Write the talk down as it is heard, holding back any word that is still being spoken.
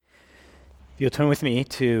If you'll turn with me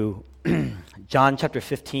to John chapter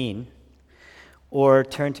 15, or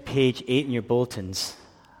turn to page 8 in your bulletins,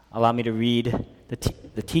 allow me to read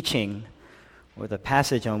the teaching or the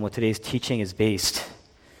passage on what today's teaching is based.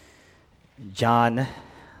 John,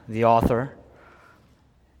 the author,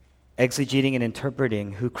 exegeting and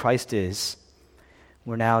interpreting who Christ is.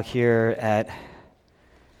 We're now here at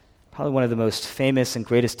probably one of the most famous and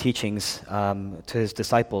greatest teachings to his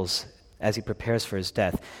disciples as he prepares for his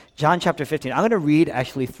death. John chapter 15. I'm going to read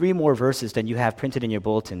actually 3 more verses than you have printed in your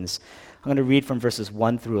bulletins. I'm going to read from verses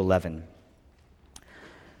 1 through 11.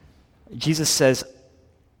 Jesus says,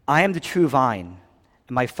 "I am the true vine,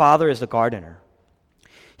 and my Father is the gardener.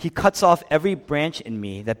 He cuts off every branch in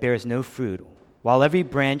me that bears no fruit, while every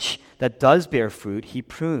branch that does bear fruit he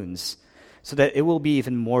prunes, so that it will be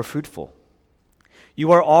even more fruitful.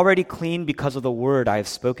 You are already clean because of the word I have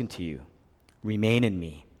spoken to you. Remain in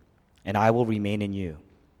me, and I will remain in you.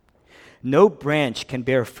 No branch can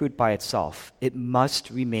bear fruit by itself. It must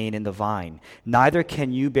remain in the vine. Neither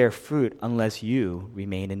can you bear fruit unless you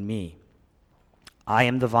remain in me. I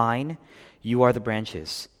am the vine, you are the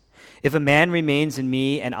branches. If a man remains in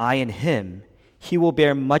me and I in him, he will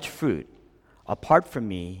bear much fruit. Apart from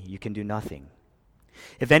me, you can do nothing.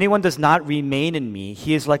 If anyone does not remain in me,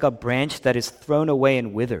 he is like a branch that is thrown away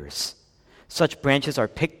and withers. Such branches are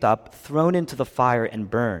picked up, thrown into the fire, and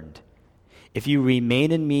burned. If you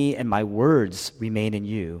remain in me and my words remain in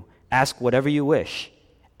you, ask whatever you wish,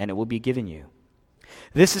 and it will be given you.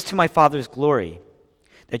 This is to my Father's glory,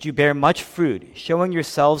 that you bear much fruit, showing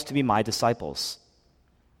yourselves to be my disciples.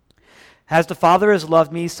 As the Father has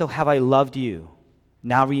loved me, so have I loved you.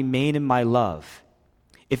 Now remain in my love.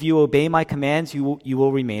 If you obey my commands, you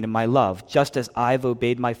will remain in my love, just as I've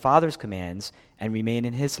obeyed my Father's commands and remain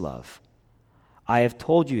in his love. I have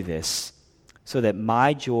told you this so that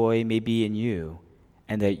my joy may be in you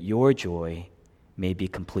and that your joy may be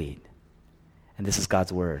complete." And this is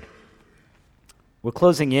God's word. We're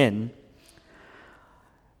closing in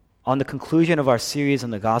on the conclusion of our series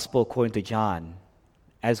on the Gospel according to John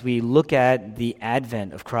as we look at the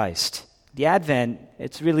advent of Christ. The advent,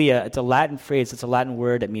 it's a Latin phrase, it's a Latin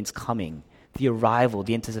word that means coming, the arrival,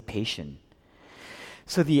 the anticipation.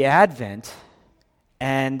 So the advent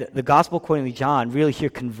and the Gospel according to John really here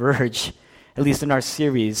converge, at least in our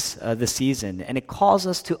series this season. And it calls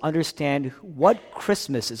us to understand what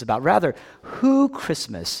Christmas is about, rather, who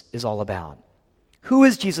Christmas is all about. Who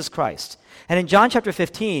is Jesus Christ? And in John chapter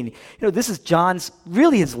 15, this is John's,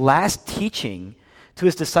 really his last teaching to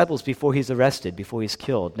his disciples before he's arrested, before he's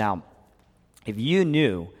killed. Now, if you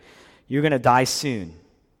knew you're going to die soon,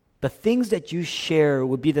 the things that you share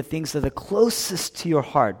would be the things that are closest to your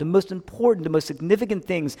heart, the most important, the most significant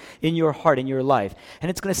things in your heart, in your life.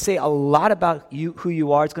 And it's going to say a lot about you, who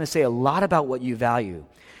you are. It's going to say a lot about what you value.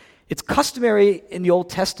 It's customary in the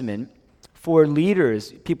Old Testament for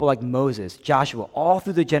leaders, people like Moses, Joshua, all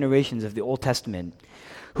through the generations of the Old Testament,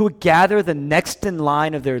 who would gather the next in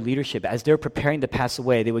line of their leadership as they're preparing to pass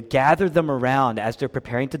away. They would gather them around as they're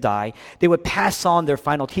preparing to die. They would pass on their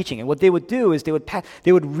final teaching. And what they would do is they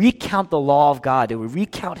would recount the law of God. They would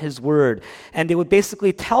recount his word. And they would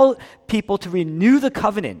basically tell people to renew the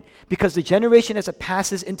covenant, because the generation as it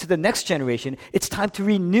passes into the next generation, it's time to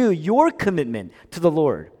renew your commitment to the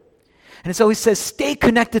Lord. And so he says, stay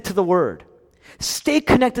connected to the word. Stay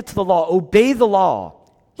connected to the law. Obey the law.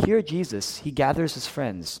 Here, Jesus, he gathers his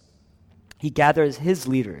friends. He gathers his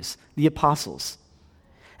leaders, the apostles.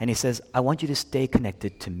 And he says, I want you to stay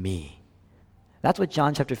connected to me. That's what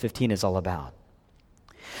John chapter 15 is all about.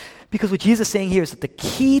 Because what Jesus is saying here is that the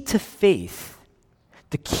key to faith,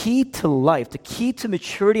 the key to life, the key to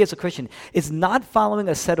maturity as a Christian is not following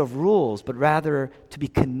a set of rules, but rather to be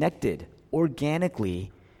connected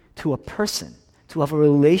organically to a person, to have a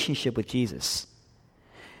relationship with Jesus.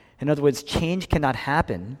 In other words, change cannot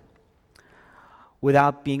happen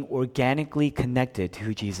without being organically connected to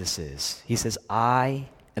who Jesus is. He says, I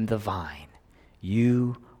am the vine.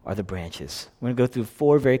 You are the branches. We're going to go through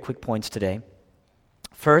 4 very quick points today.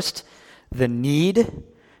 First, the need.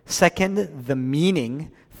 Second, the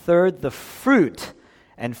meaning. Third, the fruit.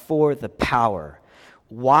 And 4, the power.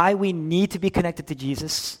 Why we need to be connected to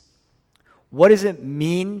Jesus. What does it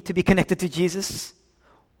mean to be connected to Jesus?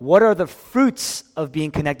 What are the fruits of being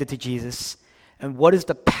connected to Jesus? And what is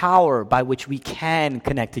the power by which we can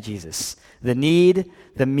connect to Jesus? The need,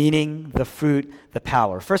 the meaning, the fruit, the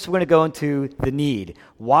power. First, we're going to go into the need.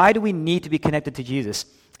 Why do we need to be connected to Jesus?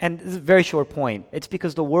 And this is a very short point. It's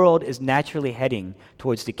because the world is naturally heading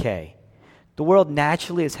towards decay. The world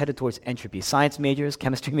naturally is headed towards entropy. Science majors,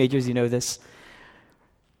 chemistry majors, you know this.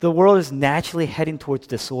 The world is naturally heading towards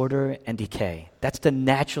disorder and decay. That's the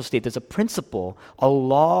natural state. There's a principle, a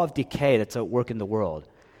law of decay that's at work in the world.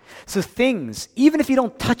 So things, even if you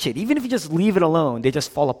don't touch it, even if you just leave it alone, they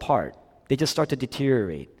just fall apart. They just start to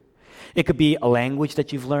deteriorate. It could be a language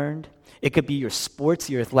that you've learned. It could be your sports,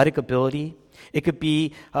 your athletic ability. It could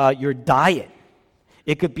be your diet.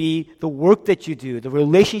 It could be the work that you do, the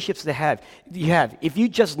relationships that you have. If you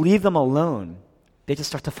just leave them alone, they just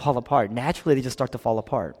start to fall apart. Naturally, they just start to fall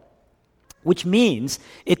apart. Which means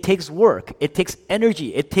it takes work, it takes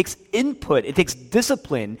energy, it takes input, it takes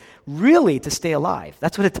discipline, really, to stay alive.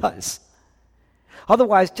 That's what it does.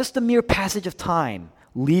 Otherwise, just the mere passage of time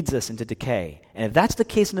leads us into decay. And if that's the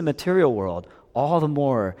case in the material world, all the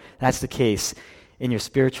more that's the case in your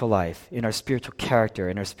spiritual life, in our spiritual character,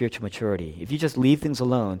 in our spiritual maturity. If you just leave things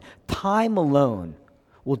alone, time alone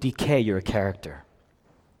will decay your character.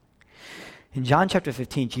 In John chapter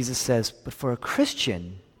 15, Jesus says, but for a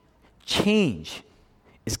Christian, change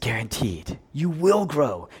is guaranteed. You will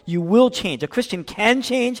grow. You will change. A Christian can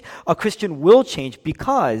change. A Christian will change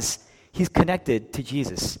because he's connected to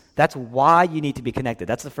Jesus. That's why you need to be connected.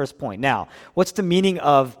 That's the first point. Now, what's the meaning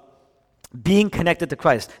of being connected to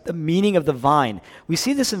Christ? The meaning of the vine. We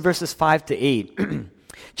see this in verses 5 to 8.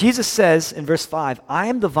 Jesus says in verse 5, I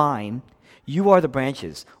am the vine, you are the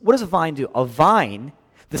branches. What does a vine do? A vine,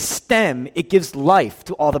 the stem, it gives life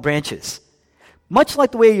to all the branches. Much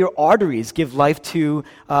like the way your arteries give life to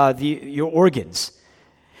your organs.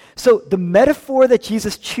 So the metaphor that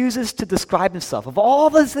Jesus chooses to describe himself, of all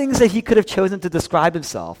the things that he could have chosen to describe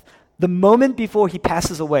himself, the moment before he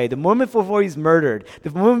passes away, the moment before he's murdered, the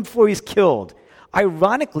moment before he's killed,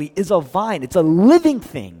 ironically, is a vine. It's a living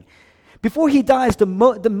thing. Before he dies, the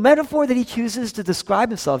metaphor that he chooses to describe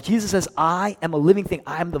himself, Jesus says, I am a living thing.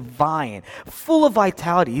 I am the vine, full of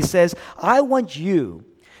vitality. He says, I want you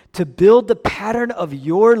to build the pattern of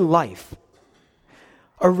your life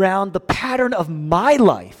around the pattern of my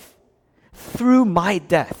life through my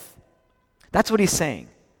death. That's what he's saying.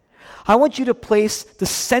 I want you to place the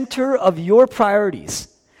center of your priorities,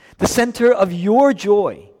 the center of your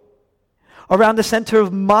joy, around the center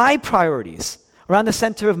of my priorities, around the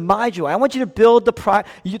center of my joy. I want you to build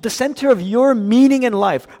the center of your meaning in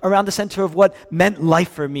life around the center of what meant life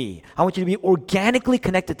for me. I want you to be organically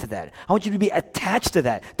connected to that. I want you to be attached to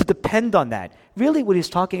that, to depend on that. Really, what he's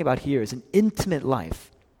talking about here is an intimate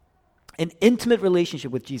life, an intimate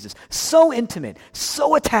relationship with Jesus. So intimate,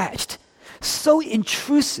 so attached, so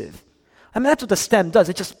intrusive. I mean, that's what the stem does.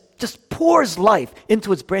 It just pours life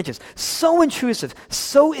into its branches. So intrusive,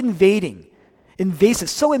 so invasive,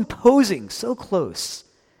 so imposing, so close,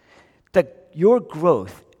 that your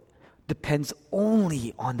growth depends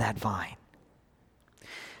only on that vine.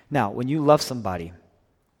 Now, when you love somebody,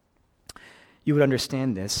 you would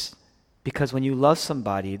understand this, because when you love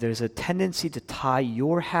somebody, there's a tendency to tie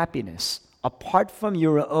your happiness, apart from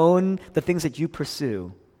the things that you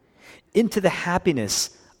pursue, into the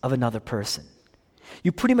happiness of another person.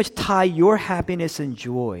 You pretty much tie your happiness and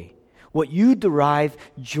joy, what you derive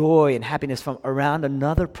joy and happiness from, around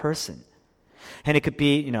another person. And it could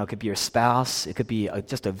be, it could be your spouse, it could be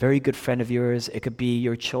just a very good friend of yours, it could be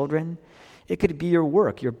your children, it could be your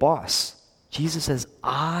work, your boss. Jesus says,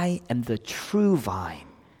 I am the true vine.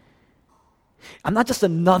 I'm not just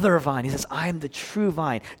another vine. He says, I am the true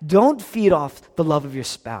vine. Don't feed off the love of your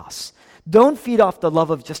spouse. Don't feed off the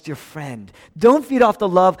love of just your friend. Don't feed off the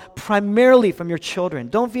love primarily from your children.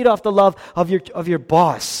 Don't feed off the love of your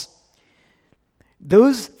boss.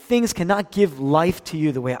 Those things cannot give life to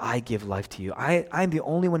you the way I give life to you. I'm the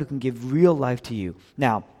only one who can give real life to you.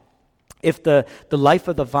 Now, if the life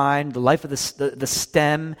of the vine, the life of the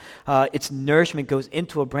stem, its nourishment goes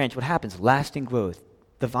into a branch, what happens? Lasting growth.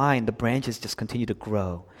 The vine, the branches just continue to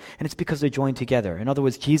grow. And it's because they're joined together. In other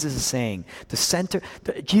words, Jesus is saying,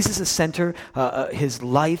 Jesus' center, his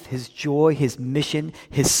life, his joy, his mission,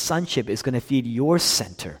 his sonship is going to feed your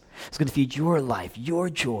center. It's going to feed your life,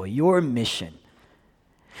 your joy, your mission.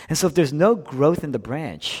 And so if there's no growth in the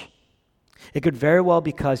branch, it could very well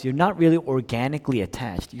be because you're not really organically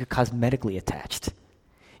attached. You're cosmetically attached.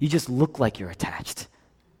 You just look like you're attached.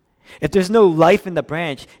 If there's no life in the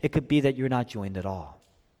branch, it could be that you're not joined at all.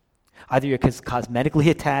 Either you're cosmetically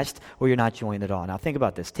attached or you're not joined at all. Now think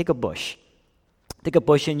about this. Take a bush. Take a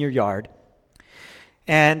bush in your yard.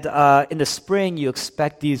 And in the spring, you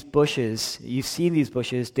expect these bushes, you've seen these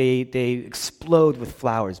bushes, they explode with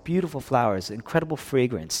flowers, beautiful flowers, incredible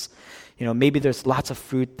fragrance. Maybe there's lots of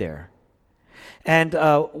fruit there. And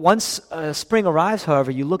once spring arrives, however,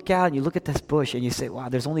 you look out and you look at this bush and you say, wow,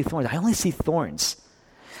 there's only thorns. I only see thorns.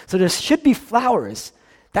 So there should be flowers.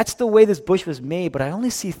 That's the way this bush was made, but I only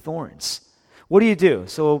see thorns. what do?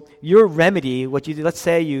 So your remedy, what you do, let's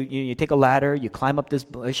say you take a ladder, you climb up this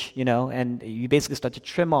bush, and you basically start to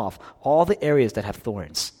trim off all the areas that have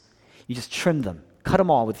thorns. You just trim them, cut them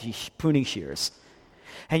all with these pruning shears.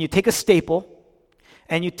 And you take a staple,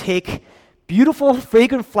 and you take beautiful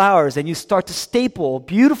fragrant flowers, and you start to staple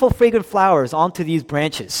beautiful fragrant flowers onto these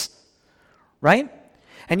branches, right?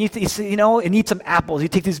 And you need some apples. You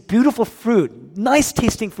take this beautiful fruit, nice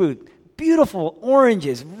tasting fruit, beautiful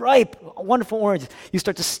oranges, ripe, wonderful oranges. You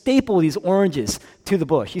start to staple these oranges to the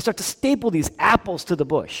bush. You start to staple these apples to the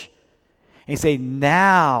bush. And you say,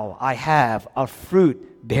 now I have a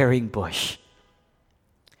fruit-bearing bush.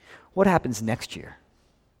 What happens next year?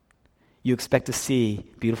 You expect to see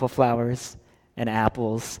beautiful flowers and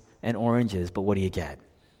apples and oranges, but what do you get?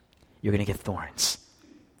 You're going to get thorns.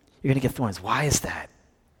 You're going to get thorns. Why is that?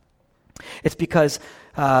 It's because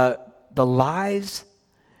our lives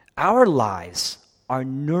are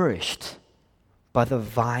nourished by the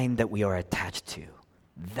vine that we are attached to.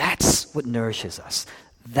 That's what nourishes us.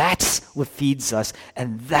 That's what feeds us,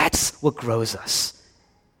 and that's what grows us.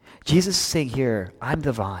 Jesus is saying here, I'm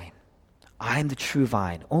the vine. I'm the true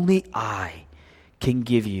vine. Only I can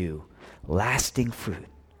give you lasting fruit.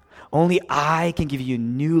 Only I can give you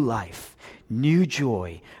new life, new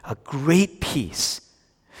joy, a great peace.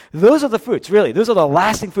 Those are the fruits, really. Those are the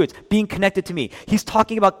lasting fruits, being connected to me. He's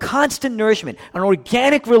talking about constant nourishment, an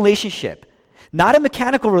organic relationship, not a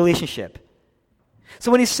mechanical relationship.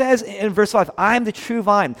 So when he says in verse 5, I am the true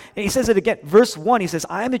vine, and he says it again, verse 1, he says,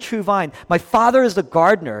 I am the true vine, my Father is the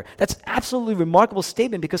gardener. That's an absolutely remarkable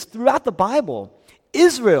statement because throughout the Bible,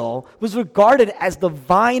 Israel was regarded as the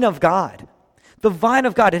vine of God. The vine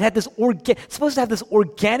of God. It had this supposed to have this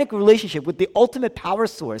organic relationship with the ultimate power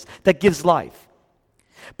source that gives life.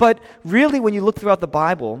 But really, when you look throughout the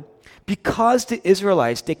Bible, because the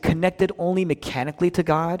Israelites, they connected only mechanically to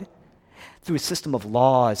God through a system of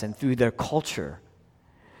laws and through their culture.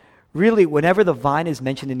 Really, whenever the vine is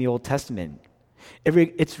mentioned in the Old Testament,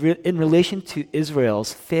 it's in relation to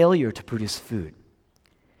Israel's failure to produce food.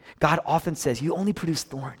 God often says, you only produce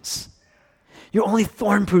thorns. You're only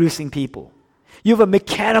thorn-producing people. You have a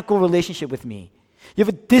mechanical relationship with me. You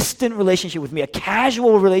have a distant relationship with me, a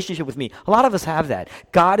casual relationship with me. A lot of us have that.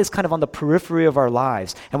 God is kind of on the periphery of our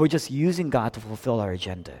lives, and we're just using God to fulfill our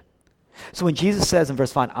agenda. So when Jesus says in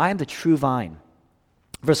verse 5, I am the true vine,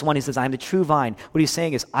 verse 1, he says, I am the true vine. What he's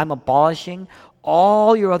saying is, I'm abolishing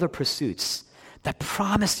all your other pursuits that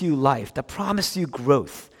promise you life, that promise you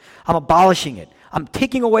growth. I'm abolishing it. I'm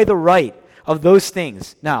taking away the right of those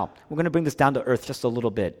things. Now, we're going to bring this down to earth just a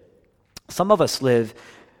little bit. Some of us live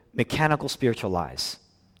mechanical spiritual lives,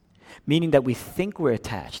 meaning that we think we're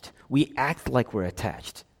attached. We act like we're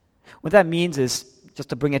attached. What that means is, just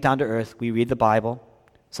to bring it down to earth, we read the Bible,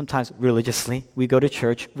 sometimes religiously. We go to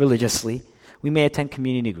church religiously. We may attend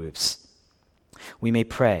community groups. We may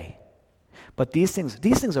pray. But these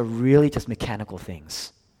things are really just mechanical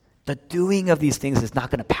things. The doing of these things is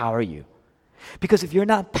not going to power you. Because if you're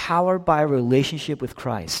not powered by a relationship with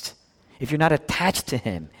Christ, if you're not attached to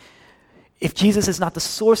Him, if Jesus is not the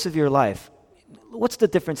source of your life, what's the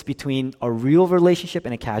difference between a real relationship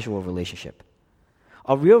and a casual relationship?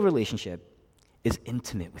 A real relationship is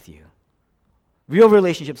intimate with you. Real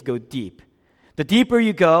relationships go deep. The deeper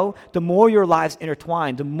you go, the more your lives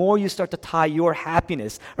intertwine, the more you start to tie your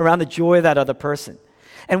happiness around the joy of that other person.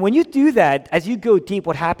 And when you do that, as you go deep,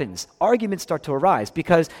 what happens? Arguments start to arise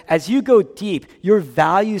because as you go deep, your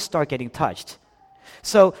values start getting touched.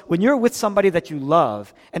 So when you're with somebody that you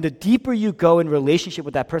love, and the deeper you go in relationship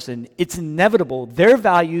with that person, it's inevitable their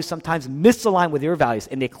values sometimes misalign with your values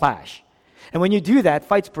and they clash. And when you do that,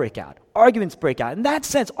 fights break out, arguments break out. In that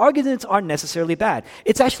sense, arguments aren't necessarily bad.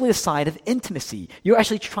 It's actually a sign of intimacy. You're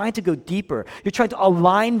actually trying to go deeper. You're trying to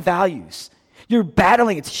align values. You're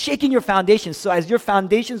battling, it's shaking your foundations. So as your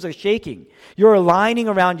foundations are shaking, you're aligning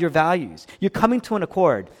around your values. You're coming to an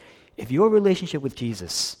accord. If your relationship with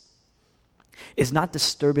Jesus is not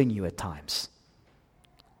disturbing you at times,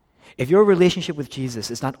 if your relationship with Jesus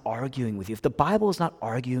is not arguing with you, if the Bible is not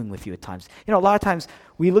arguing with you at times, a lot of times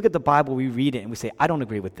we look at the Bible, we read it, and we say, I don't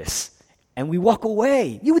agree with this. And we walk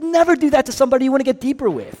away. You would never do that to somebody you want to get deeper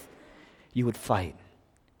with. You would fight.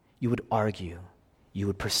 You would argue. You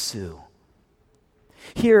would pursue.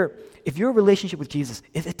 Here, if your relationship with Jesus,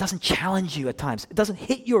 if it doesn't challenge you at times, it doesn't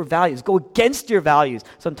hit your values, go against your values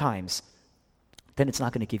sometimes, then it's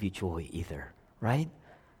not going to give you joy either, right?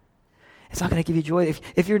 It's not going to give you joy.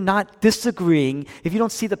 If you're not disagreeing, if you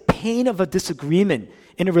don't see the pain of a disagreement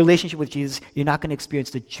in a relationship with Jesus, you're not going to experience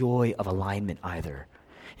the joy of alignment either.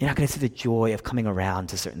 You're not going to see the joy of coming around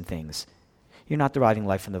to certain things. You're not deriving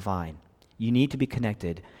life from the vine. You need to be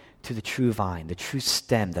connected to the true vine, the true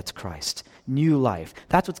stem that's Christ. New life.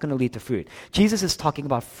 That's what's going to lead to fruit. Jesus is talking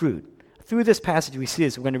about fruit. Through this passage we see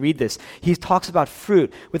this, we're going to read this. He talks about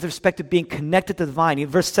fruit with respect to being connected to the vine. In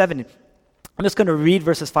verse 7, I'm just going to read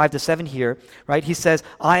verses 5 to 7 here, right? He says,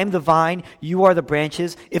 I am the vine, you are the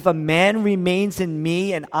branches. If a man remains in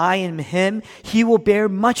me and I in him, he will bear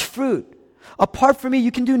much fruit. Apart from me,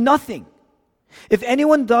 you can do nothing. If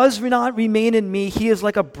anyone does not remain in me, he is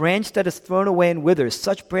like a branch that is thrown away and withers.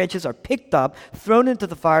 Such branches are picked up, thrown into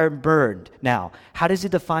the fire, and burned. Now, how does he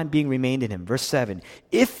define being remained in him? Verse 7,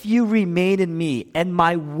 if you remain in me and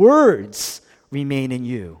my words remain in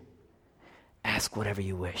you, ask whatever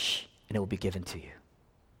you wish, and it will be given to you.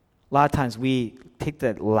 A lot of times we take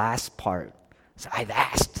that last part, say, I've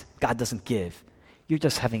asked, God doesn't give.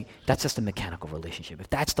 That's just a mechanical relationship. If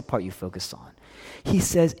that's the part you focus on. He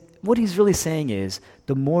says, what he's really saying is,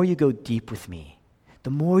 the more you go deep with me, the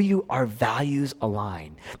more our values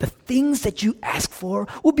align. The things that you ask for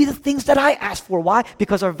will be the things that I ask for. Why?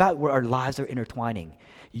 Because our lives are intertwining.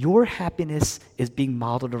 Your happiness is being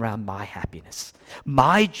modeled around my happiness.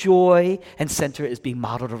 My joy and center is being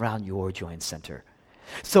modeled around your joy and center.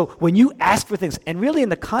 So when you ask for things, and really in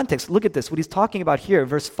the context, look at this, what he's talking about here,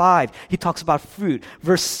 verse 5, he talks about fruit.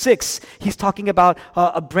 Verse 6, he's talking about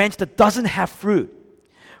a branch that doesn't have fruit.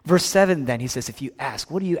 Verse 7, then, he says, if you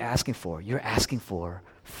ask, what are you asking for? You're asking for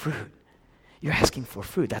fruit. You're asking for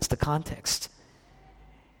fruit. That's the context.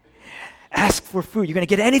 Ask for fruit. You're going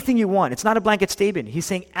to get anything you want. It's not a blanket statement. He's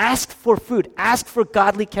saying, ask for fruit. Ask for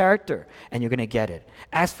godly character, and you're going to get it.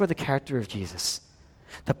 Ask for the character of Jesus,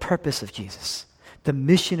 the purpose of Jesus, the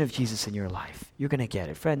mission of Jesus in your life. You're going to get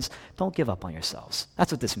it. Friends, don't give up on yourselves.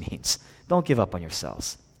 That's what this means. Don't give up on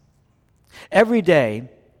yourselves. Every day,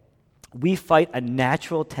 we fight a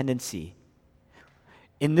natural tendency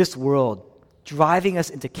in this world driving us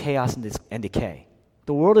into chaos and decay.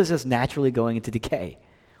 The world is just naturally going into decay.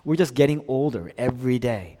 We're just getting older every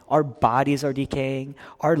day. Our bodies are decaying.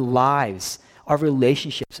 Our lives, our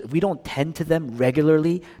relationships, if we don't tend to them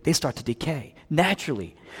regularly, they start to decay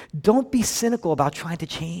naturally. Don't be cynical about trying to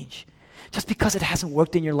change. Just because it hasn't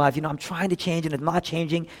worked in your life, I'm trying to change and it's not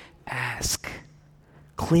changing, ask.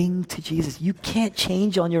 Cling to Jesus. You can't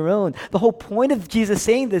change on your own. The whole point of Jesus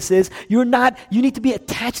saying this is you need to be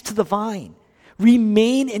attached to the vine.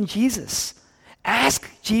 Remain in Jesus. Ask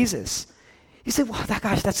Jesus. You say, well,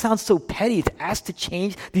 that sounds so petty to ask to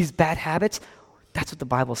change these bad habits. That's what the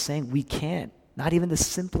Bible's saying. We can't. Not even the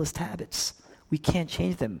simplest habits. We can't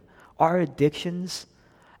change them. Our addictions,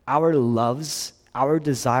 our loves, our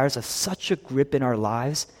desires have such a grip in our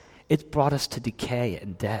lives, it's brought us to decay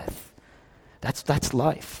and death. That's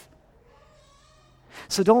life.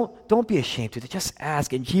 So don't be ashamed to just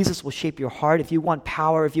ask, and Jesus will shape your heart. If you want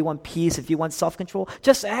power, if you want peace, if you want self-control,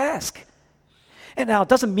 just ask. And now, it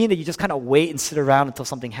doesn't mean that you just kind of wait and sit around until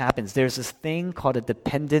something happens. There's this thing called a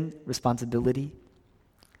dependent responsibility.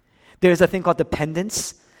 There's a thing called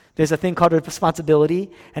dependence. There's a thing called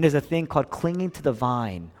responsibility. And there's a thing called clinging to the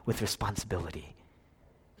vine with responsibility.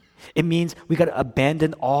 It means we got to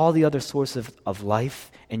abandon all the other sources of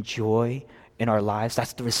life and joy in our lives.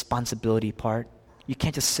 That's the responsibility part. You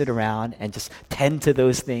can't just sit around and just tend to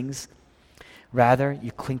those things. Rather,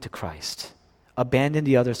 you cling to Christ. Abandon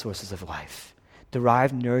the other sources of life.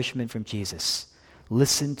 Derive nourishment from Jesus.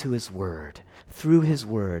 Listen to his word,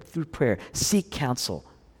 through prayer. Seek counsel.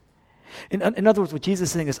 In other words, what Jesus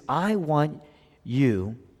is saying is, I want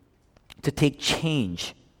you to take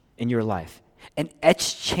change in your life and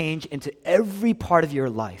etch change into every part of your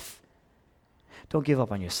life. Don't give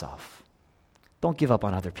up on yourself. Don't give up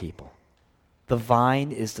on other people. The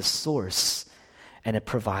vine is the source, and it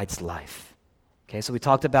provides life. Okay, so we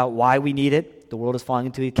talked about why we need it. The world is falling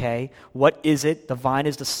into decay. What is it? The vine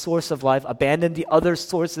is the source of life. Abandon the other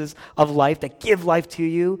sources of life that give life to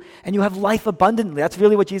you, and you have life abundantly. That's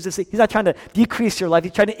really what Jesus says. He's not trying to decrease your life.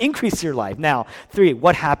 He's trying to increase your life. Now, 3,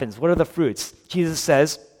 what happens? What are the fruits? Jesus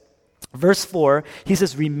says, verse 4, he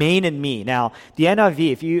says, remain in me. Now, the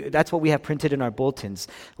NIV, that's what we have printed in our bulletins.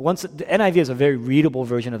 The NIV is a very readable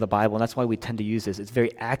version of the Bible, and that's why we tend to use this. It's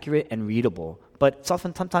very accurate and readable. But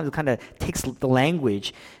sometimes it kind of takes the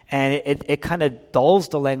language and it kind of dulls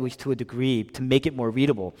the language to a degree to make it more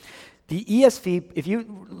readable. The ESV, if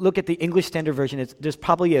you look at the English Standard Version, there's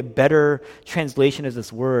probably a better translation of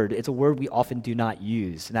this word. It's a word we often do not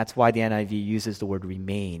use, and that's why the NIV uses the word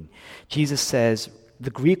remain. Jesus says, the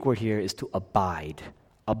Greek word here is to abide.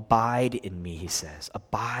 Abide in me, he says.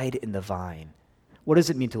 Abide in the vine. What does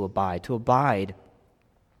it mean to abide? To abide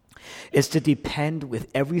is to depend with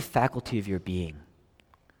every faculty of your being.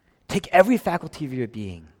 Take every faculty of your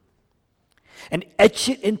being and etch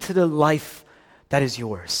it into the life, that is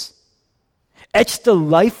yours. Etch the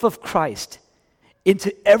life of Christ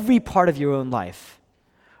into every part of your own life.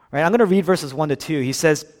 Right? I'm going to read verses 1 to 2. He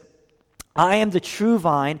says, I am the true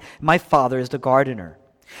vine, my Father is the gardener.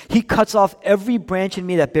 He cuts off every branch in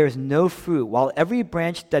me that bears no fruit, while every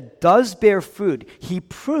branch that does bear fruit, he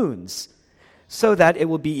prunes so that it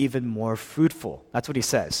will be even more fruitful. That's what he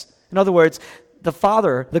says. In other words, the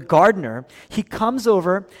Father, the gardener, he comes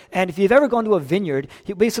over, and if you've ever gone to a vineyard,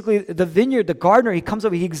 the gardener, he comes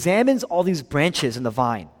over, he examines all these branches in the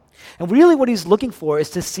vine. And really what he's looking for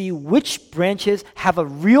is to see which branches have a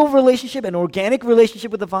real relationship, an organic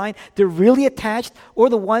relationship with the vine, they're really attached, or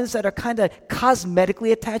the ones that are kind of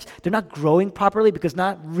cosmetically attached, they're not growing properly because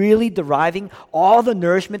not really deriving all the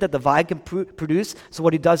nourishment that the vine can produce. So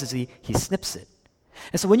what he does is he snips it.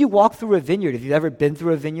 And so when you walk through a vineyard, if you've ever been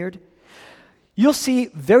through a vineyard, you'll see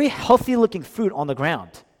very healthy looking fruit on the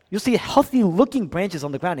ground. You'll see healthy looking branches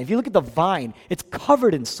on the ground. If you look at the vine, it's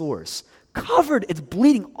covered in sores. It's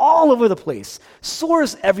bleeding all over the place.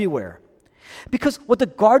 Sores everywhere. Because what the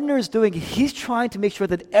gardener is doing, he's trying to make sure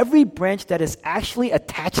that every branch that is actually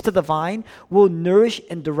attached to the vine will nourish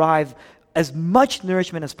and derive as much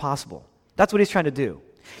nourishment as possible. That's what he's trying to do.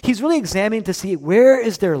 He's really examining to see where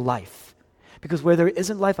is there life. Because where there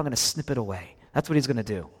isn't life, I'm going to snip it away. That's what he's going to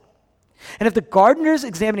do. And if the gardener is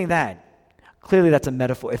examining that, clearly that's a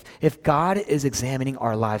metaphor. If God is examining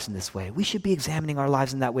our lives in this way, we should be examining our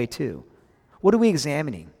lives in that way too. What are we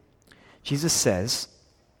examining? Jesus says,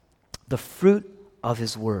 the fruit of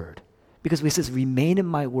his word. Because he says, remain in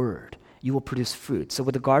my word, you will produce fruit. So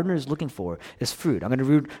what the gardener is looking for is fruit. I'm going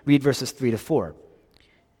to read verses 3 to 4.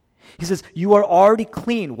 He says, you are already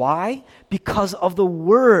clean. Why? Because of the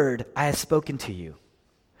word I have spoken to you.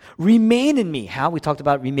 Remain in me. How? We talked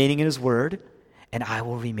about remaining in his word, and I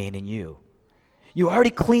will remain in you. You're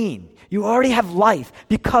already clean. You already have life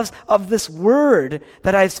because of this word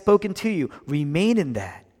that I've spoken to you. Remain in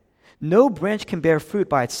that. No branch can bear fruit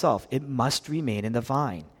by itself. It must remain in the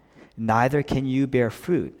vine. Neither can you bear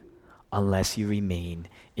fruit unless you remain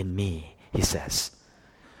in me, he says.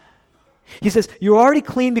 He says, you're already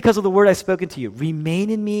clean because of the word I've spoken to you. Remain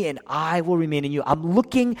in me and I will remain in you. I'm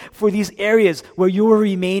looking for these areas where you are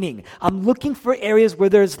remaining. I'm looking for areas where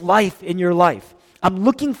there's life in your life. I'm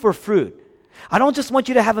looking for fruit. I don't just want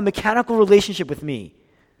you to have a mechanical relationship with me.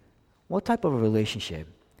 What type of a relationship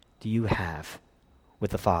do you have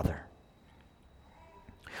with the Father?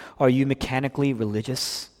 Are you mechanically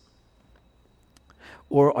religious?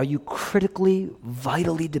 Or are you critically,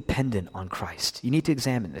 vitally dependent on Christ? You need to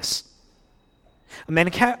examine this. A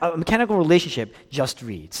mechanical relationship just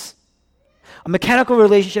reads. A mechanical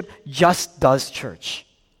relationship just does church,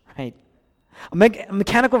 right? A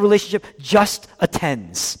mechanical relationship just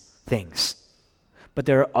attends things. But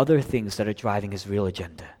there are other things that are driving his real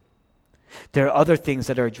agenda. There are other things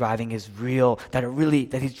that are driving his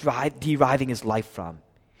that he's deriving his life from.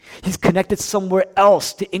 He's connected somewhere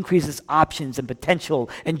else to increase his options and potential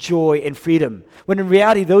and joy and freedom. When in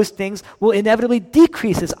reality, those things will inevitably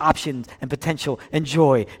decrease his options and potential and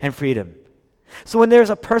joy and freedom. So when there's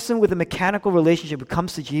a person with a mechanical relationship who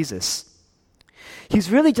comes to Jesus, he's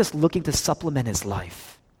really just looking to supplement his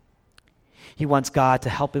life. He wants God to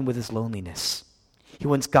help him with his loneliness. He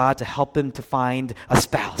wants God to help him to find a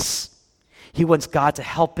spouse. He wants God to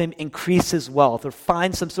help him increase his wealth or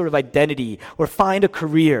find some sort of identity or find a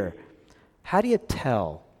career. How do you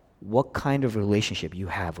tell what kind of relationship you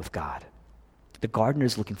have with God? The gardener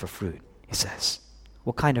is looking for fruit, he says.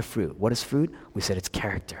 What kind of fruit? What is fruit? We said it's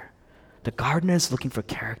character. The gardener is looking for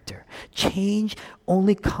character. Change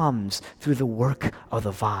only comes through the work of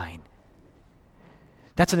the vine.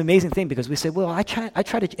 That's an amazing thing because we say, well, I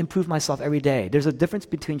try to improve myself every day. There's a difference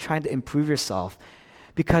between trying to improve yourself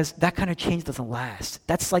because that kind of change doesn't last.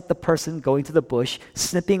 That's like the person going to the bush,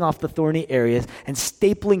 snipping off the thorny areas and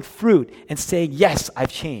stapling fruit and saying, yes,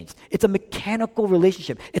 I've changed. It's a mechanical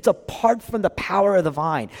relationship. It's apart from the power of the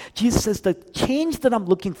vine. Jesus says the change that I'm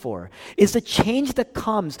looking for is the change that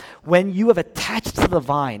comes when you have attached to the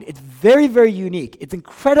vine. It's very, very unique. It's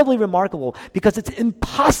incredibly remarkable because it's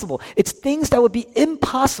impossible. It's things that would be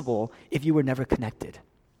impossible if you were never connected.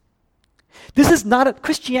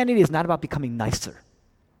 Christianity is not about becoming nicer.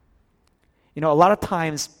 You know, a lot of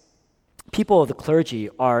times people of the clergy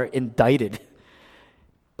are indicted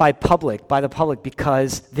by the public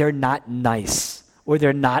because they're not nice or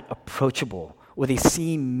they're not approachable or they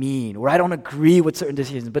seem mean or I don't agree with certain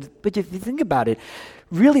decisions. But if you think about it,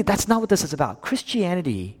 really that's not what this is about.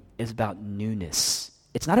 Christianity is about newness.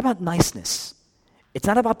 It's not about niceness. It's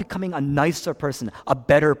not about becoming a nicer person, a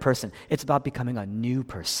better person. It's about becoming a new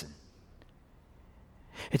person.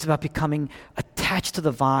 It's about becoming attached attached to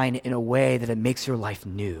the vine in a way that it makes your life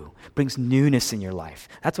new, brings newness in your life.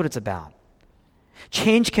 That's what it's about.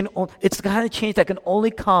 It's the kind of change that can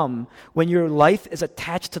only come when your life is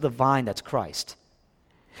attached to the vine that's Christ.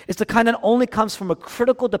 It's the kind that only comes from a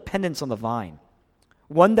critical dependence on the vine,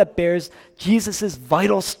 one that bears Jesus'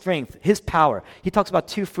 vital strength, his power. He talks about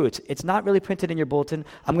two fruits. It's not really printed in your bulletin.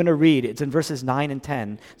 I'm going to read. It's in verses 9 and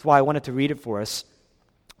 10. That's why I wanted to read it for us.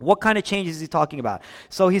 What kind of changes is he talking about?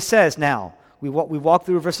 So he says now, we walk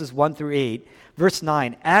through verses 1 through 8. Verse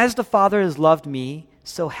 9, as the Father has loved me,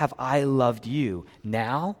 so have I loved you.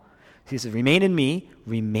 Now, he says, remain in me,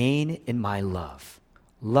 remain in my love.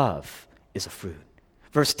 Love is a fruit.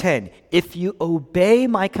 Verse 10, if you obey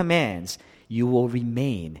my commands, you will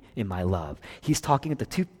remain in my love. He's talking at the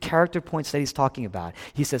two character points that he's talking about.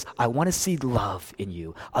 He says, I want to see love in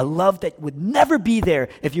you, a love that would never be there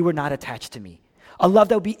if you were not attached to me. A love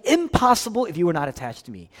that would be impossible if you were not attached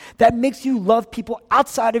to me. That makes you love people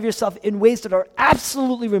outside of yourself in ways that are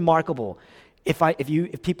absolutely remarkable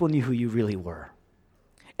if people knew who you really were.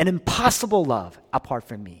 An impossible love apart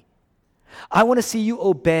from me. I want to see you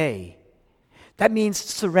obey. That means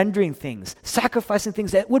surrendering things, sacrificing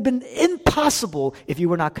things that would have been impossible if you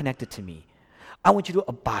were not connected to me. I want you to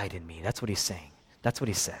abide in me. That's what he's saying. That's what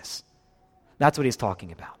he says. That's what he's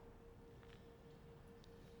talking about.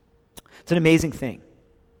 It's an amazing thing.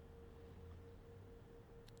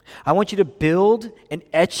 I want you to build and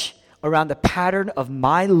etch around the pattern of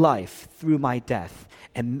my life through my death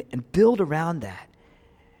and build around that.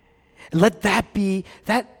 And let that be,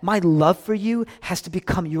 that my love for you has to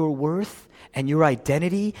become your worth and your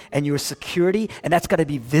identity and your security, and that's got to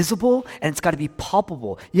be visible and it's got to be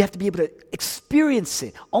palpable. You have to be able to experience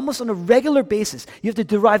it almost on a regular basis. You have to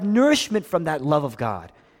derive nourishment from that love of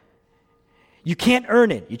God. You can't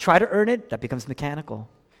earn it. You try to earn it, that becomes mechanical.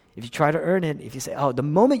 If you try to earn it, if you say, the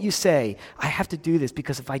moment you say, I have to do this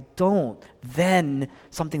because if I don't, then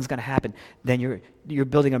something's going to happen, then you're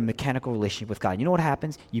building a mechanical relationship with God. You know what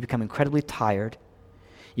happens? You become incredibly tired.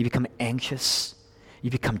 You become anxious.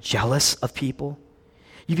 You become jealous of people.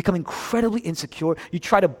 You become incredibly insecure. You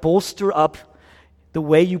try to bolster up the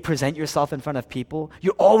way you present yourself in front of people.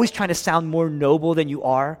 You're always trying to sound more noble than you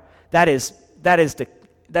are. That is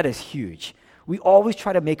huge. We always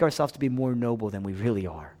try to make ourselves to be more noble than we really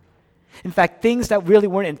are. In fact, things that really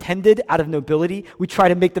weren't intended out of nobility, we try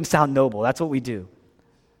to make them sound noble. That's what we do.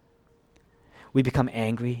 We become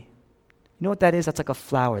angry. You know what that is? That's like a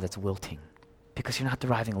flower that's wilting because you're not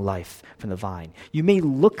deriving life from the vine. You may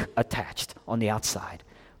look attached on the outside,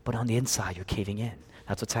 but on the inside, you're caving in.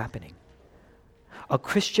 That's what's happening. A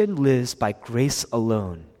Christian lives by grace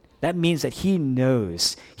alone. That means that he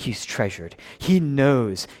knows he's treasured. He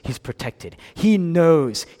knows he's protected. He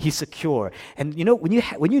knows he's secure. And you know, when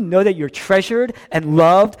you know that you're treasured and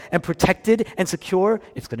loved and protected and secure,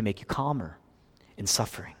 it's going to make you calmer in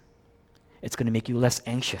suffering. It's going to make you less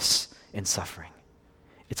anxious in suffering.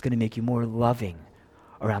 It's going to make you more loving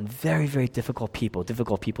around very, very difficult people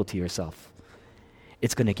to yourself.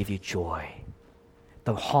 It's going to give you joy.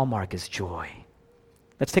 The hallmark is joy.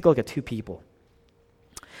 Let's take a look at two people.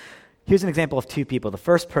 Here's an example of two people. The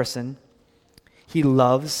first person, he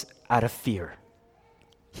loves out of fear.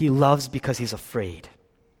 He loves because he's afraid.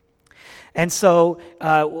 And so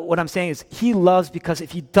what I'm saying is he loves because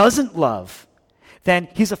if he doesn't love, then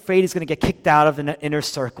he's afraid he's going to get kicked out of the inner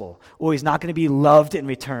circle or he's not going to be loved in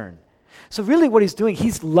return. So really what he's doing,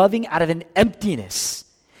 he's loving out of an emptiness.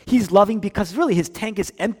 He's loving because really his tank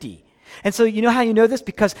is empty. And so you know how you know this?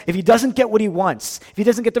 Because if he doesn't get what he wants, if he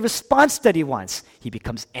doesn't get the response that he wants, he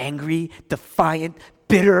becomes angry, defiant,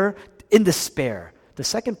 bitter, in despair. The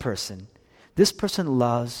second person, this person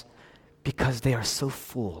loves because they are so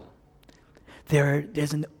full.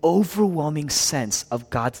 There's an overwhelming sense of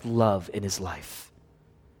God's love in his life.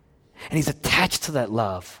 And he's attached to that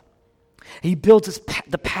love. He builds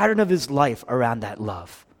the pattern of his life around that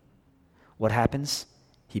love. What happens?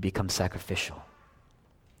 He becomes sacrificial.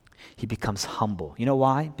 He becomes humble. You know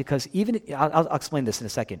why? Because I'll explain this in a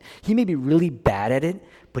second. He may be really bad at it,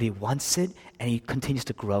 but he wants it and he continues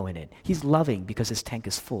to grow in it. He's loving because his tank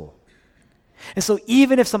is full. And so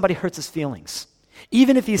even if somebody hurts his feelings,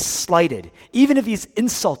 even if he's slighted, even if he's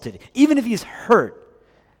insulted, even if he's hurt,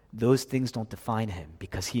 those things don't define him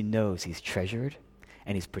because he knows he's treasured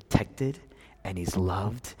and he's protected and he's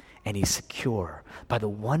loved and he's secure by the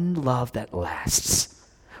one love that lasts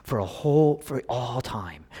for all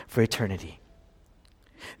time, for eternity.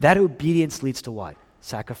 That obedience leads to what?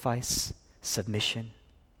 Sacrifice, submission.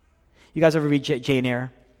 You guys ever read Jane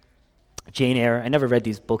Eyre? Jane Eyre. I never read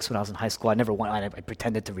these books when I was in high school. I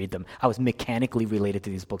pretended to read them. I was mechanically related to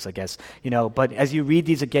these books, I guess. But as you read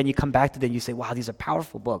these again, you come back to them, you say, wow, these are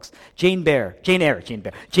powerful books. Jane Eyre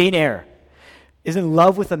is in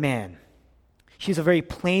love with a man. She's a very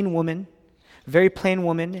plain woman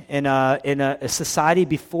in a society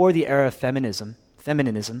before the era of feminism,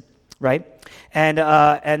 right?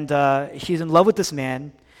 And she's in love with this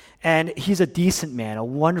man. And he's a decent man, a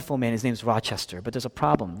wonderful man. His name's Rochester. But there's a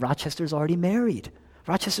problem. Rochester's already married.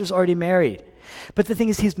 But the thing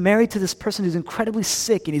is, he's married to this person who's incredibly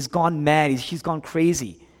sick, and he's gone mad. She's gone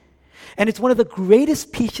crazy. And it's one of the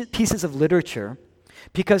greatest pieces of literature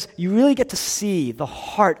because you really get to see the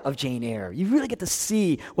heart of Jane Eyre. You really get to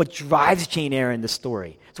see what drives Jane Eyre in the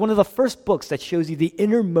story. It's one of the first books that shows you the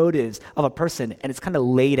inner motives of a person, and it's kind of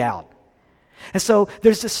laid out. And so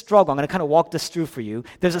there's this struggle. I'm going to kind of walk this through for you.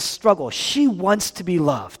 There's a struggle. She wants to be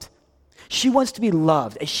loved.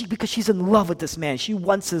 And because she's in love with this man. She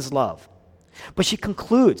wants his love. But she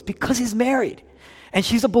concludes, because he's married, and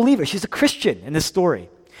she's a believer, she's a Christian in this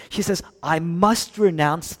story. She says, I must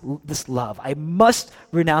renounce this love. I must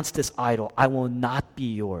renounce this idol. I will not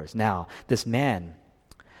be yours. Now, this man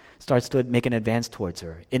starts to make an advance towards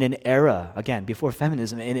her. In an era, again, before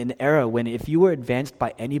feminism, in an era when if you were advanced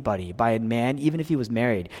by anybody, by a man, even if he was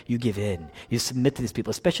married, you give in. You submit to these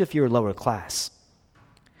people, especially if you're lower class.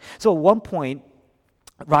 So at one point,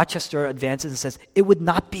 Rochester advances and says, it would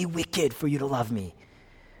not be wicked for you to love me.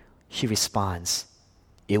 She responds,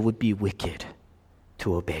 it would be wicked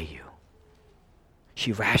to obey you.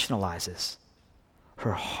 She rationalizes.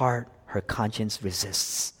 Her heart, her conscience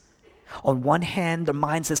resists. On one hand, the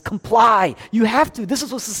mind says, comply. You have to. This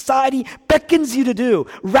is what society beckons you to do.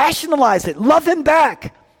 Rationalize it. Love him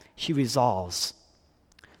back. She resolves.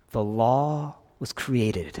 The law was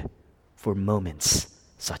created for moments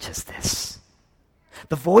such as this.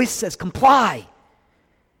 The voice says, comply.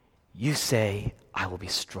 You say, I will be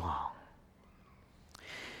strong.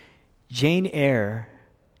 Jane Eyre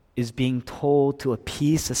is being told to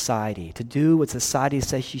appease society, to do what society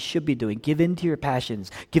says she should be doing. Give in to your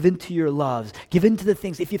passions. Give in to your loves. Give in to the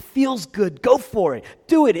things. If it feels good, go for it.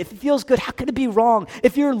 Do it. If it feels good, how can it be wrong?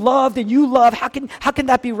 If you're loved and you love, how can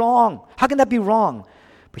that be wrong? How can that be wrong?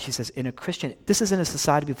 But she says, in a Christian, this is in a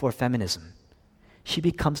society before feminism. She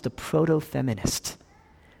becomes the proto-feminist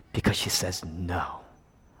because she says, no,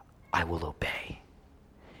 I will obey.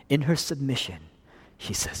 In her submission,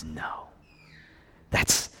 she says, no.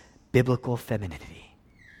 That's biblical femininity.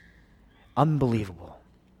 Unbelievable.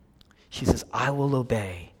 She says, I will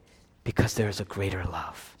obey because there is a greater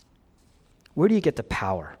love. Where do you get the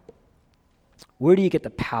power? Where do you get the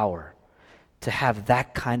power to have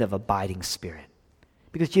that kind of abiding spirit?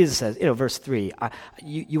 Because Jesus says, verse 3,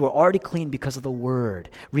 you were already clean because of the word.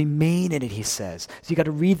 Remain in it, he says. So you got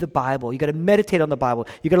to read the Bible. You got to meditate on the Bible.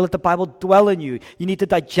 You got to let the Bible dwell in you. You need to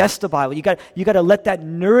digest the Bible. You got to let that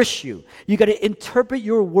nourish you. You got to interpret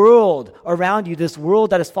your world around you, this world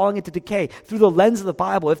that is falling into decay, through the lens of the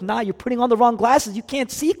Bible. If not, you're putting on the wrong glasses. You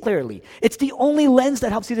can't see clearly. It's the only lens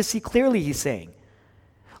that helps you to see clearly, he's saying.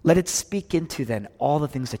 Let it speak into, then, all the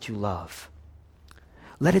things that you love.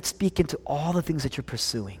 Let it speak into all the things that you're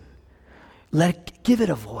pursuing. Give it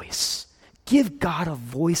a voice. Give God a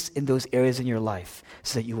voice in those areas in your life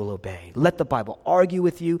so that you will obey. Let the Bible argue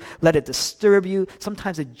with you. Let it disturb you.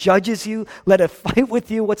 Sometimes it judges you. Let it fight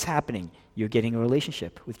with you. What's happening? You're getting a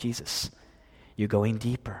relationship with Jesus. You're going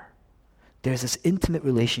deeper. There's this intimate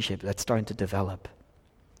relationship that's starting to develop.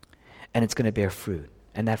 And it's going to bear fruit.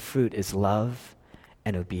 And that fruit is love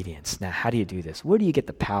and obedience. Now, how do you do this? Where do you get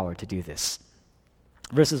the power to do this?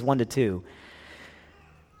 Verses 1 to 2,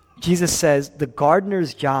 Jesus says the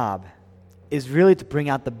gardener's job is really to bring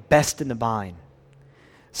out the best in the vine.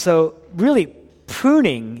 So really,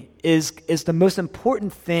 pruning is the most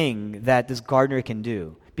important thing that this gardener can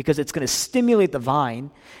do because it's going to stimulate the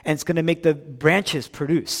vine and it's going to make the branches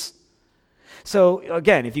produce. So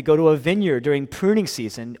again, if you go to a vineyard during pruning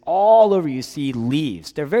season, all over you see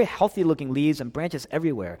leaves. They're very healthy looking leaves and branches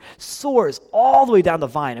everywhere. Sores all the way down the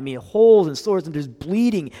vine. I mean, holes and sores, and there's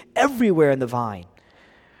bleeding everywhere in the vine,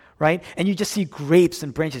 right? And you just see grapes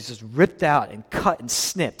and branches just ripped out and cut and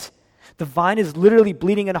snipped. The vine is literally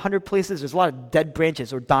bleeding in 100 places. There's a lot of dead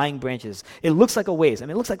branches or dying branches. It looks like a waste. I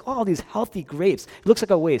mean, it looks like all these healthy grapes. It looks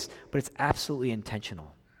like a waste, but it's absolutely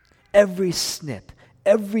intentional. Every snip,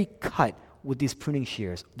 every cut with these pruning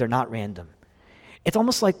shears, they're not random. It's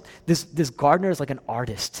almost like this gardener is like an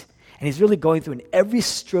artist, and he's really going through, and every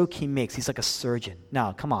stroke he makes, he's like a surgeon.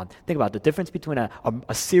 Now, come on, think about it. The difference between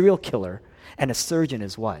a serial killer and a surgeon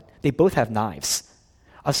is what? They both have knives.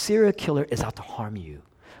 A serial killer is out to harm you,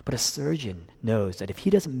 But a surgeon knows that if he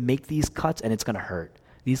doesn't make these cuts, and it's going to hurt,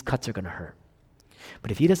 these cuts are going to hurt.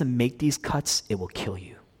 But if he doesn't make these cuts, it will kill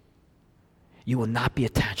you. You will not be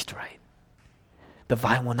attached right. The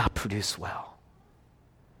vine will not produce well.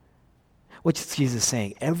 What's Jesus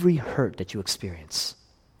saying? Every hurt that you experience,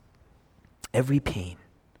 every pain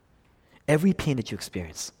that you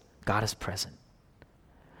experience, God is present.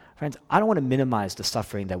 Friends, I don't want to minimize the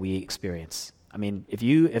suffering that we experience. I mean, if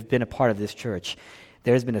you have been a part of this church,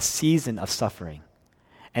 there's been a season of suffering,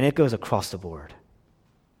 and it goes across the board.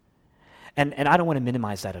 And I don't want to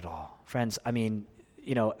minimize that at all. Friends, I mean,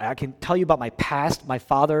 I can tell you about my past. My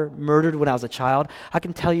father murdered when I was a child. I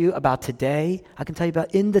can tell you about today. I can tell you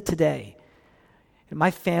about in the today. In my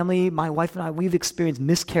family, my wife and I, we've experienced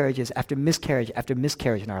miscarriages after miscarriage after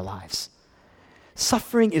miscarriage in our lives.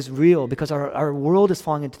 Suffering is real because our world is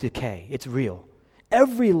falling into decay. It's real.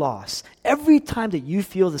 Every loss, every time that you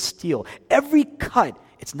feel the steel, every cut,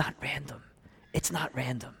 it's not random. It's not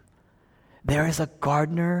random. There is a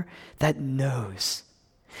gardener that knows.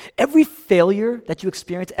 Every failure that you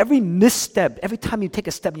experience, every misstep, every time you take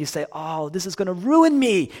a step and you say, oh, this is going to ruin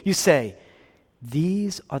me, you say,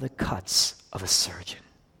 these are the cuts of a surgeon.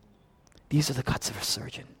 These are the cuts of a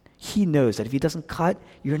surgeon. He knows that if he doesn't cut,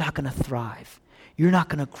 you're not going to thrive. You're not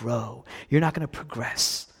going to grow. You're not going to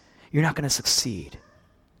progress. You're not going to succeed.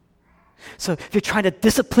 So if you're trying to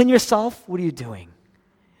discipline yourself, what are you doing?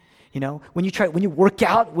 When you work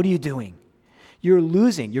out, what are you doing? You're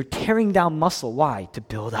losing. You're tearing down muscle. Why? To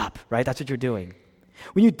build up, right? That's what you're doing.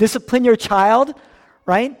 When you discipline your child,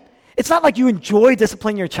 right? It's not like you enjoy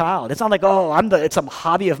disciplining your child. It's not like, it's some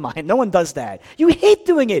hobby of mine. No one does that. You hate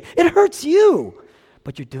doing it. It hurts you.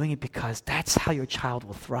 But you're doing it because that's how your child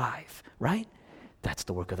will thrive, right? That's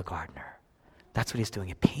the work of the gardener. That's what he's doing.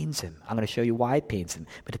 It pains him. I'm going to show you why it pains him,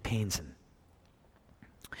 but it pains him.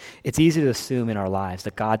 It's easy to assume in our lives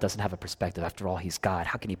that God doesn't have a perspective. After all, he's God.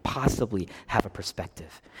 How can he possibly have a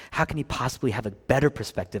perspective? How can he possibly have a better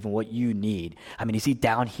perspective on what you need? I mean, is he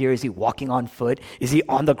down here? Is he walking on foot? Is he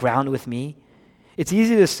on the ground with me? It's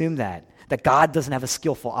easy to assume that God doesn't have a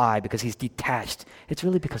skillful eye because he's detached. It's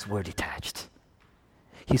really because we're detached.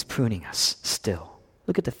 He's pruning us still.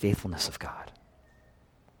 Look at the faithfulness of God.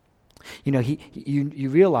 You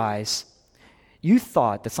realize you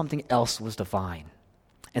thought that something else was the vine.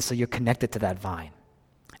 And so you're connected to that vine.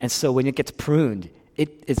 And so when it gets pruned,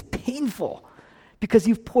 it is painful because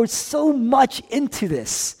you've poured so much into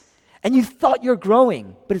this and you thought you're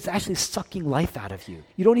growing, but it's actually sucking life out of you.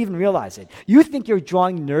 You don't even realize it. You think you're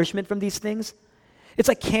drawing nourishment from these things. It's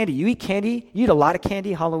like candy. You eat a lot of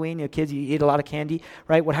candy, Halloween, kids, you eat a lot of candy,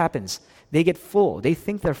 right? What happens? They get full. They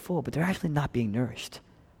think they're full, but they're actually not being nourished,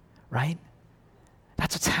 right?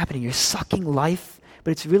 That's what's happening. You're sucking life,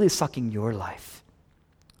 but it's really sucking your life.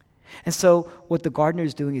 And so what the gardener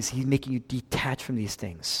is doing is he's making you detach from these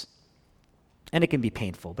things. And it can be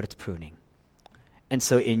painful, but it's pruning. And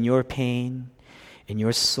so in your pain, in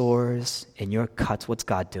your sores, in your cuts, what's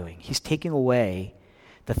God doing? He's taking away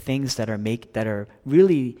the things that are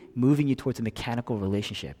really moving you towards a mechanical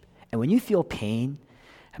relationship. And when you feel pain,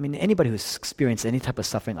 I mean, anybody who's experienced any type of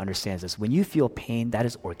suffering understands this. When you feel pain, that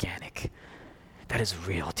is organic. That is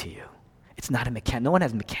real to you. It's not no one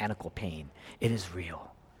has mechanical pain. It is real.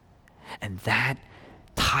 And that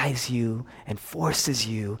ties you and forces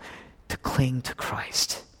you to cling to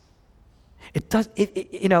Christ. It does.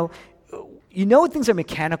 You know things are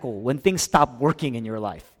mechanical when things stop working in your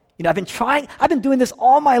life. I've been doing this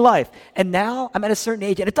all my life, and now I'm at a certain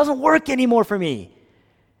age, and it doesn't work anymore for me.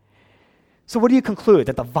 So what do you conclude?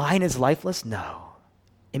 That the vine is lifeless? No.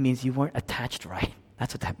 It means you weren't attached right.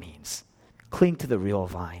 That's what that means. Cling to the real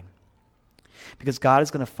vine. Because God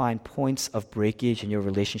is going to find points of breakage in your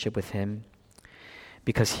relationship with him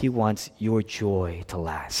because he wants your joy to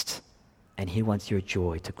last and he wants your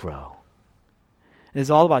joy to grow. It's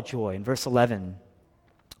all about joy. In verse 11,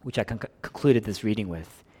 which I concluded this reading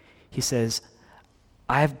with, he says,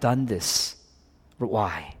 I have done this.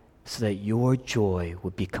 Why? So that your joy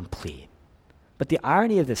would be complete. But the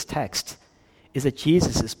irony of this text is that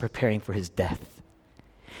Jesus is preparing for his death.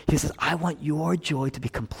 He says, I want your joy to be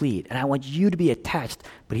complete, and I want you to be attached,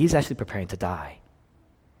 but he's actually preparing to die.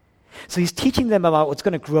 So he's teaching them about what's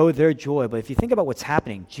going to grow their joy, but if you think about what's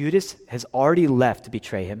happening, Judas has already left to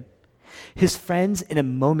betray him. His friends in a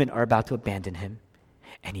moment are about to abandon him,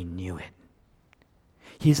 and he knew it.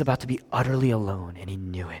 He's about to be utterly alone, and he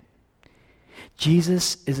knew it.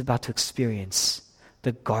 Jesus is about to experience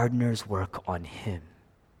the gardener's work on him.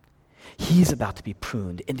 He's about to be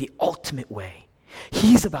pruned in the ultimate way.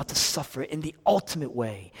 He's about to suffer in the ultimate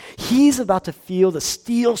way. He's about to feel the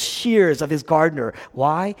steel shears of his gardener.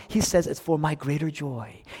 Why? He says it's for my greater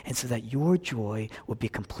joy, and so that your joy will be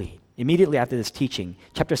complete. Immediately after this teaching,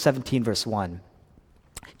 chapter 17, verse 1,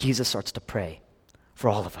 Jesus starts to pray for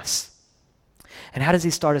all of us. And how does he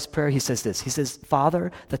start his prayer? He says this. He says,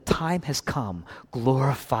 Father, the time has come.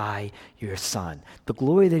 Glorify your Son. The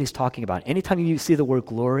glory that he's talking about, anytime you see the word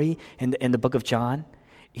glory in the book of John,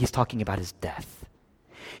 he's talking about his death.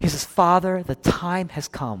 He says, Father, the time has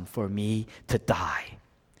come for me to die.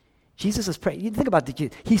 Jesus is praying. You think about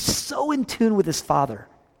it. He's so in tune with his Father.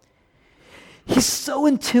 He's so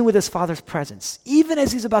in tune with his Father's presence. Even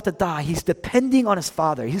as he's about to die, he's depending on his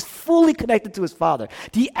Father. He's fully connected to his Father.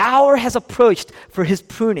 The hour has approached for his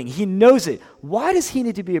pruning. He knows it. Why does he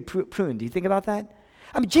need to be pruned? Do you think about that?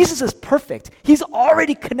 I mean, Jesus is perfect. He's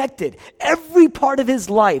already connected. Every part of his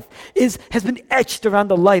life has been etched around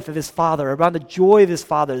the life of his Father, around the joy of his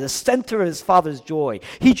Father, the center of his Father's joy.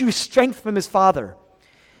 He drew strength from his Father.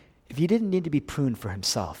 If he didn't need to be pruned for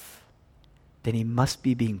himself, then he must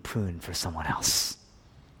be being pruned for someone else.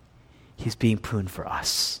 He's being pruned for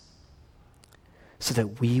us so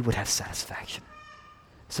that we would have satisfaction,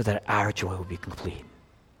 so that our joy will be complete.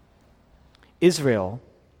 Israel,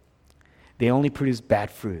 they only produce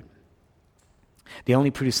bad fruit. They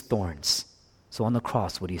only produce thorns. So on the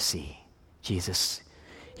cross, what do you see? Jesus,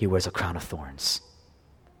 he wears a crown of thorns.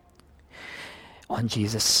 On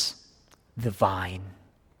Jesus, the vine,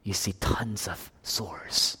 you see tons of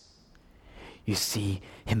sores. You see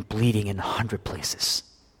him bleeding in 100 places.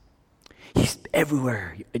 He's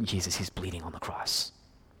everywhere in Jesus. He's bleeding on the cross.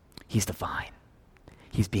 He's the vine.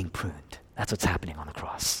 He's being pruned. That's what's happening on the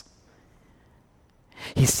cross.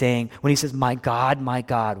 He's saying, when he says, my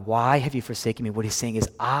God, why have you forsaken me? What he's saying is,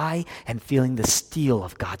 I am feeling the steel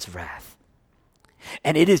of God's wrath.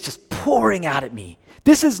 And it is just pouring out at me.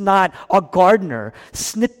 This is not a gardener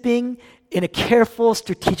snipping in a careful,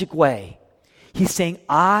 strategic way. He's saying,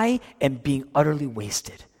 I am being utterly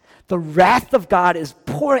wasted. The wrath of God is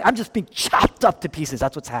pouring. I'm just being chopped up to pieces.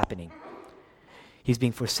 That's what's happening. He's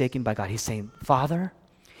being forsaken by God. He's saying, Father.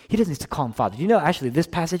 He doesn't need to call him Father. You know, actually, this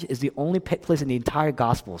passage is the only place in the entire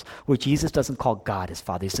Gospels where Jesus doesn't call God his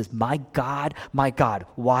Father. He says, my God,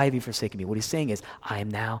 why have you forsaken me? What he's saying is, I am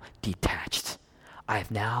now detached. I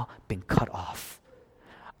have now been cut off.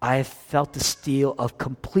 I have felt the steel of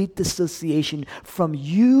complete dissociation from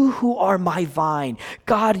you who are my vine.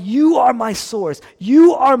 God, you are my source.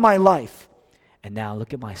 You are my life. And now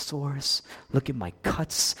look at my sores. Look at my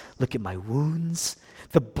cuts. Look at my wounds.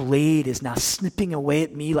 The blade is now snipping away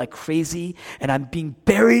at me like crazy, and I'm being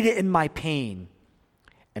buried in my pain.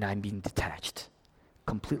 And I'm being detached,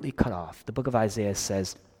 completely cut off. The book of Isaiah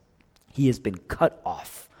says, he has been cut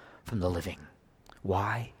off from the living.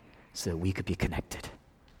 Why? So that we could be connected.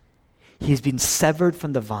 He's been severed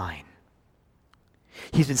from the vine.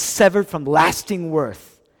 He's been severed from lasting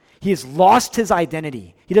worth. He has lost his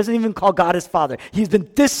identity. He doesn't even call God his Father. He's been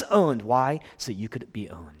disowned. Why? So that you could be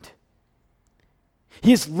owned.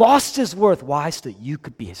 He has lost his worth. Why? So that you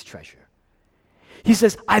could be his treasure. He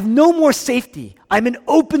says, I have no more safety. I'm an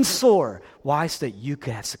open sore. Why? So that you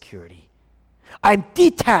could have security. I'm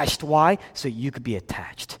detached. Why? So you could be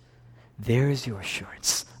attached. There's your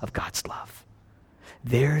assurance of God's love.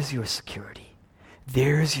 There's your security.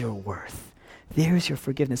 There's your worth. There's your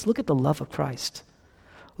forgiveness. Look at the love of Christ.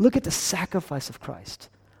 Look at the sacrifice of Christ.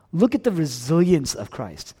 Look at the resilience of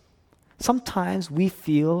Christ. Sometimes we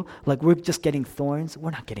feel like we're just getting thorns.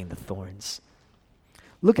 We're not getting the thorns.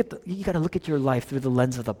 You got to look at your life through the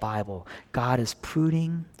lens of the Bible. God is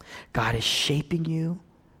pruning. God is shaping you.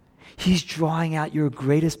 He's drawing out your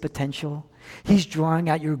greatest potential. He's drawing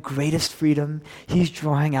out your greatest freedom. He's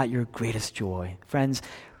drawing out your greatest joy. Friends,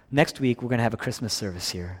 next week we're going to have a Christmas service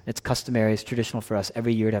here. It's customary, it's traditional for us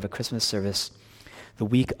every year to have a Christmas service the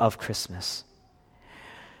week of Christmas.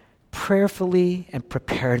 Prayerfully and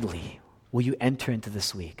preparedly will you enter into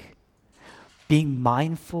this week, being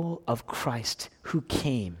mindful of Christ who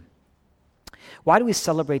came. Why do we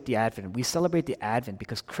celebrate the Advent? We celebrate the Advent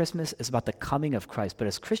because Christmas is about the coming of Christ. But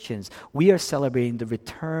as Christians, we are celebrating the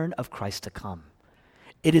return of Christ to come.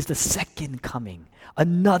 It is the second coming,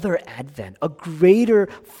 another Advent, a greater,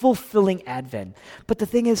 fulfilling Advent. But the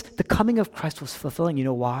thing is, the coming of Christ was fulfilling. You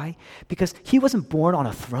know why? Because he wasn't born on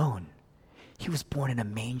a throne. He was born in a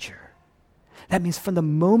manger. That means from the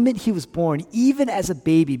moment he was born, even as a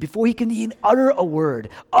baby, before he can even utter a word,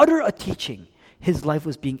 utter a teaching, his life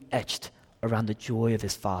was being etched around the joy of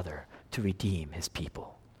his Father to redeem his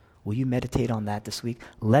people. Will you meditate on that this week?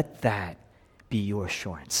 Let that be your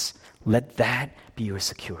assurance. Let that be your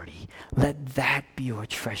security. Let that be your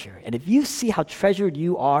treasure. And if you see how treasured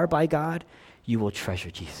you are by God, you will treasure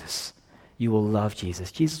Jesus. You will love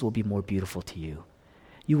Jesus. Jesus will be more beautiful to you.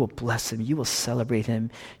 You will bless him. You will celebrate him.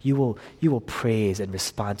 You will praise and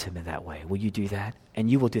respond to him in that way. Will you do that? And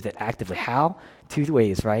you will do that actively. How? 2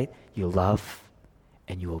 ways, right? You love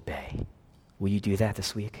and you obey. Will you do that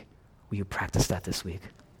this week? Will you practice that this week?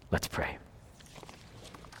 Let's pray.